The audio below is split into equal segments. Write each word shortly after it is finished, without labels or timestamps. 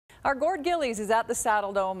Our Gord Gillies is at the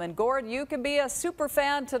Saddledome, and Gord, you can be a super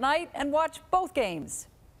fan tonight and watch both games.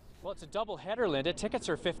 Well, it's a double-header, Linda. Tickets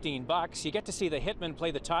are $15. You get to see the Hitmen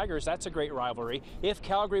play the Tigers. That's a great rivalry. If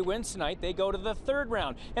Calgary wins tonight, they go to the third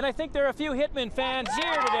round. And I think there are a few Hitmen fans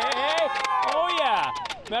here today. Oh, yeah.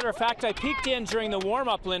 Matter of fact, I peeked in during the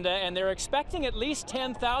warm-up, Linda, and they're expecting at least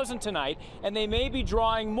 10,000 tonight, and they may be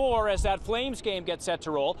drawing more as that Flames game gets set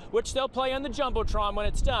to roll, which they'll play on the Jumbotron when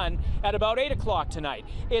it's done at about 8 o'clock tonight.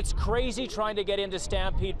 It's crazy trying to get into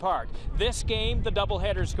Stampede Park. This game, the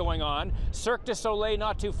doubleheader's going on. Cirque du Soleil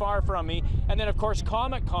not too far from me, and then of course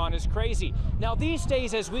Comic Con is crazy. Now these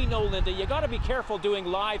days, as we know, Linda, you got to be careful doing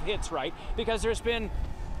live hits, right? Because there's been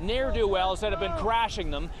ne'er-do-wells that have been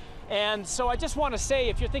crashing them. And so I just want to say,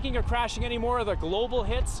 if you're thinking of crashing any more of the global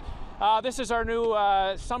hits, this is our new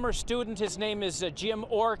summer student. His name is Jim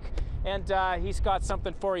Ork, and he's got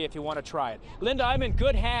something for you if you want to try it. Linda, I'm in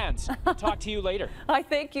good hands. Talk to you later. I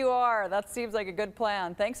think you are. That seems like a good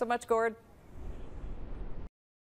plan. Thanks so much, Gord.